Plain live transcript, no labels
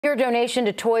Your donation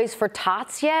to Toys for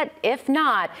Tots yet? If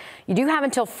not, you do have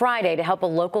until Friday to help a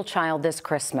local child this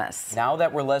Christmas. Now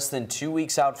that we're less than 2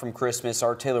 weeks out from Christmas,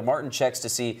 our Taylor Martin checks to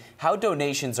see how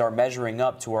donations are measuring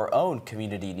up to our own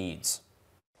community needs.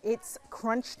 It's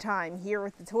crunch time here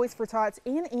at the Toys for Tots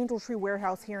and Angel Tree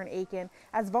Warehouse here in Aiken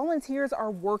as volunteers are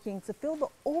working to fill the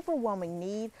overwhelming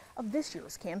need of this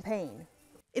year's campaign.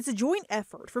 It's a joint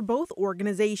effort for both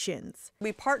organizations.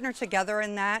 We partner together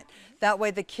in that. That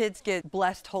way the kids get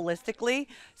blessed holistically.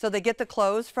 So they get the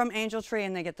clothes from Angel Tree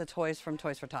and they get the toys from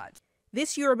Toys for Tots.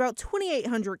 This year, about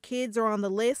 2,800 kids are on the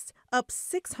list, up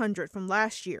 600 from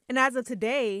last year. And as of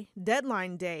today,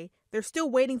 deadline day, they're still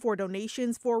waiting for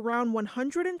donations for around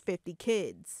 150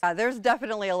 kids. There's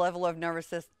definitely a level of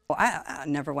nervousness. I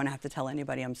never want to have to tell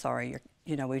anybody I'm sorry.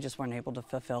 We just weren't able to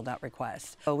fulfill that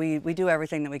request. So we do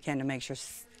everything that we can to make sure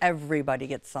everybody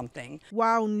gets something.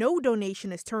 While no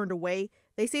donation is turned away,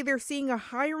 they say they're seeing a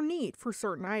higher need for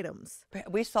certain items.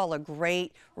 We saw a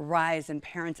great rise in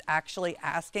parents actually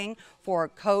asking for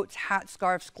coats, hats,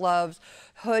 scarves, gloves,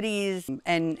 hoodies,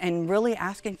 and really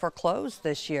asking for clothes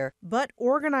this year. But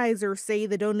organizers say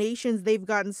the donations they've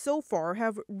gotten so far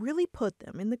have really put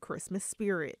them in the Christmas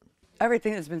spirit.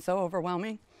 Everything has been so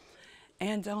overwhelming,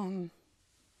 and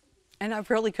I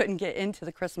really couldn't get into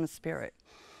the Christmas spirit.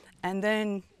 And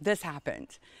then this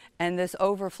happened, and this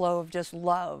overflow of just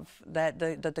love that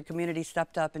the community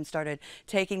stepped up and started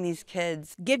taking these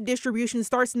kids. Gift distribution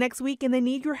starts next week, and they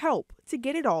need your help to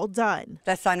get it all done.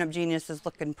 That Sign Up Genius is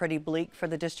looking pretty bleak for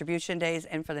the distribution days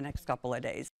and for the next couple of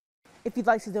days. If you'd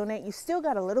like to donate, you still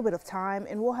got a little bit of time,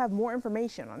 and we'll have more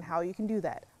information on how you can do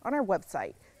that on our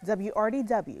website,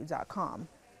 WRDW.com.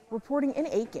 Reporting in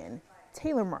Aiken,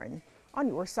 Taylor Martin on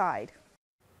your side.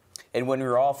 And when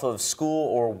you're off of school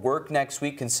or work next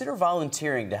week, consider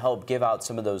volunteering to help give out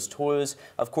some of those toys.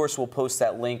 Of course, we'll post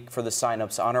that link for the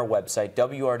signups on our website,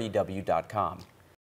 WRDW.com.